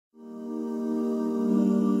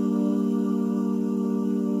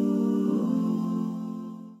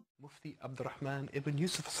Abdur Rahman Ibn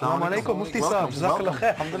Yusuf. Assalamu alaikum, Mufti Welcome. Sahib.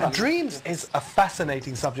 Jazakallah khair. Dreams is a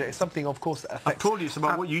fascinating subject. It's something, of course, that affects... I told you it's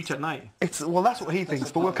about what you eat at night. Well, that's what he thinks,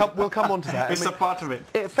 but we'll come on to that. It's a part of it.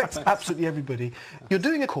 It affects absolutely everybody. You're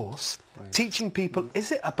doing a course teaching people.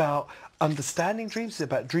 Is it about understanding dreams? Is it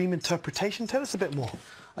about dream interpretation? Tell us a bit more.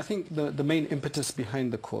 I think the main impetus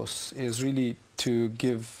behind the course is really to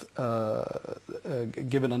give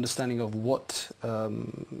an understanding of what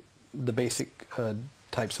the basic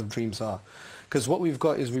types of dreams are. Because what we've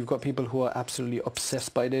got is we've got people who are absolutely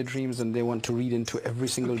obsessed by their dreams and they want to read into every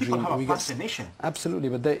single dream. People have a fascination. Absolutely,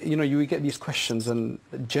 but you get these questions and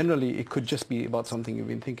generally it could just be about something you've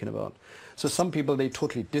been thinking about. So some people, they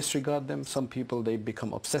totally disregard them. Some people, they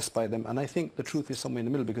become obsessed by them. And I think the truth is somewhere in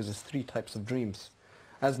the middle because there's three types of dreams,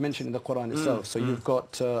 as mentioned in the Quran itself. So you've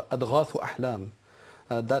got adghathu ahlam.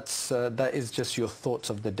 That is just your thoughts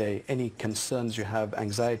of the day, any concerns you have,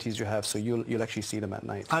 anxieties you have, so you'll actually see them at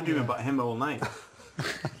night. I dream about him all night.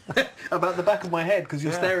 About the back of my head, because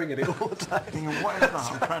you're staring at it all the time. What is that?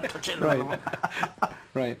 I'm trying to touch it. Right.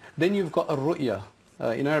 Right. Then you've got a ru'ya.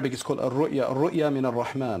 In Arabic it's called a ru'ya. A ru'ya min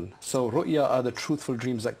ar-Rahman. So ru'ya are the truthful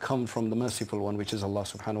dreams that come from the merciful one, which is Allah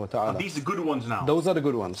subhanahu wa ta'ala. Are these the good ones now? Those are the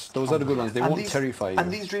good ones. Those are the good ones. They won't terrify you.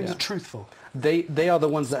 And these dreams are truthful? They are the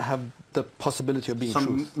ones that have the possibility of being some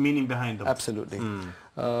truth. Meaning behind them. Absolutely.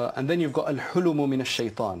 And then you've got al-hulumu min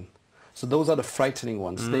ash-shaytan. So those are the frightening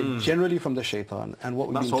ones. They're generally from the shaitan. And what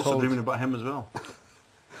we've been told... That's also dreaming about him as well.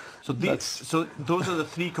 So those are the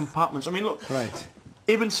three compartments. I mean, look. Right.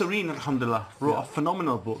 Ibn Sirin, alhamdulillah, wrote a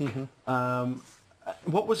phenomenal book.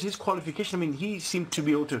 What was his qualification? I mean, he seemed to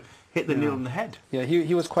be able to hit the nail on the head. Yeah,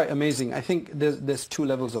 he was quite amazing. I think there's two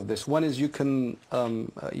levels of this. One is you can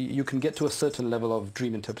get to a certain level of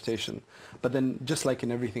dream interpretation, but then just like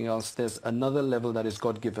in everything else, there's another level that is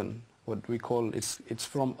God-given. What we call it's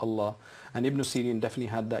from Allah. And Ibn Sirin definitely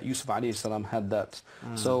had that. Yusuf alayhi salam had that.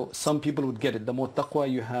 So some people would get it. The more taqwa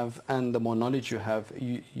you have and the more knowledge you have,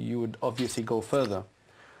 you would obviously go further,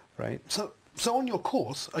 right? So on your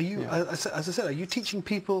course, are you, as I said, are you teaching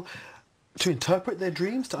people to interpret their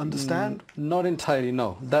dreams, to understand? Not entirely,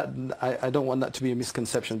 no. I don't want that to be a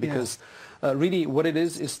misconception because really what it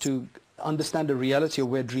is to understand the reality of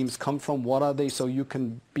where dreams come from, what are they, so you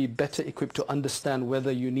can be better equipped to understand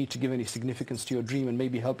whether you need to give any significance to your dream and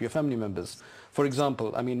maybe help your family members. For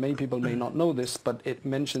example, I mean, many people may not know this, but it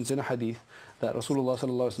mentions in a hadith that Rasulullah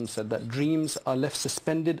ﷺ said that dreams are left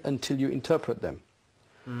suspended until you interpret them.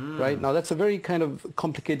 Right? Now that's a very kind of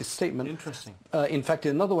complicated statement. Interesting. In fact,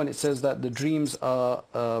 in another one it says that the dreams are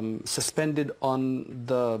suspended on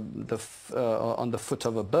the foot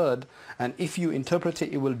of a bird, and if you interpret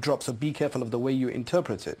it, it will drop. So be careful of the way you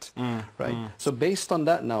interpret it. Right? So based on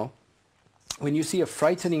that now, when you see a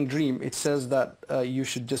frightening dream, it says that you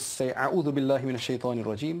should just say, "A'udhu billahi minash shaitanir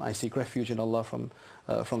rajim." I seek refuge in Allah from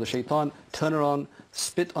the shaitan. Turn around,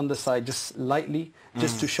 spit on the side just lightly,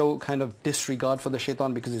 just to show kind of disregard for the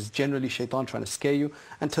shaitan, because it's generally shaitan trying to scare you,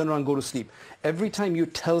 and turn around, go to sleep. Every time you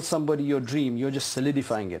tell somebody your dream, you're just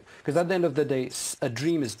solidifying it. Because at the end of the day, a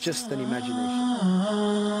dream is just an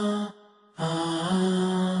imagination.